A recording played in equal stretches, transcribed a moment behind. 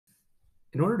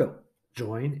In order to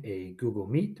join a Google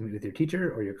Meet to meet with your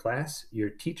teacher or your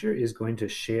teacher is going to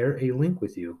share a link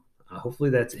with you. Hopefully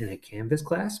that's in a Canvas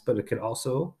class, but it could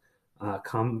also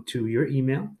come to your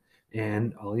email.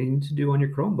 And all you need to do on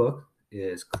your Chromebook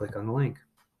is click on the link.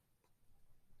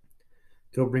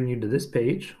 It'll bring you to this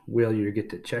page where you get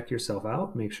to check yourself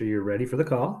out, make sure you're ready for the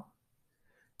call.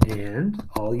 And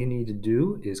all you need to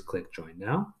do is click Join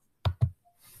Now.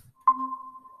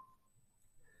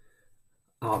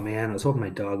 Oh man, I was hoping my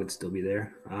dog would still be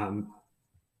there.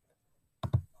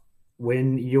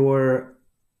 When you're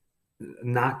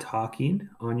not talking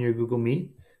on your Google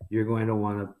Meet, you're going to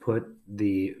want to put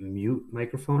the mute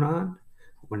microphone on.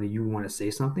 When you want to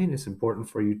say something, it's important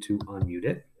for you to unmute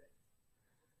it.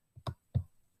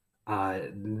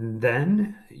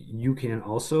 Then you can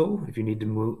also, if you need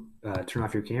to turn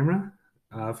off your camera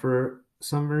for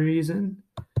some reason,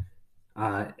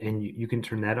 and you can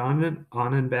turn that on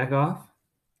and back off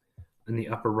in the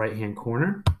upper right-hand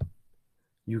corner.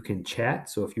 You can chat.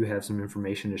 So if you have some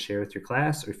information to share with your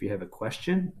class, or if you have a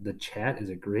question, the chat is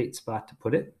a great spot to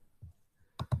put it.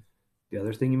 The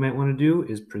other thing you might want to do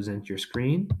is present your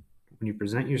screen. When you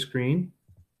present your screen,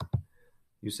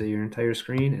 you say your entire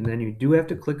screen, and then you do have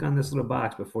to click on this little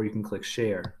box before you can click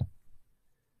share.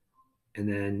 And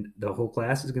then the whole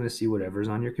class is going to see whatever's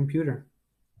on your computer.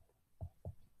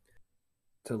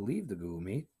 To leave the Google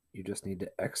Meet, you just need to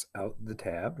X out the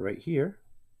tab right here,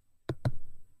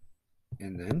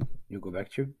 and then you'll go back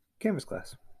to your Canvas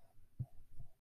class.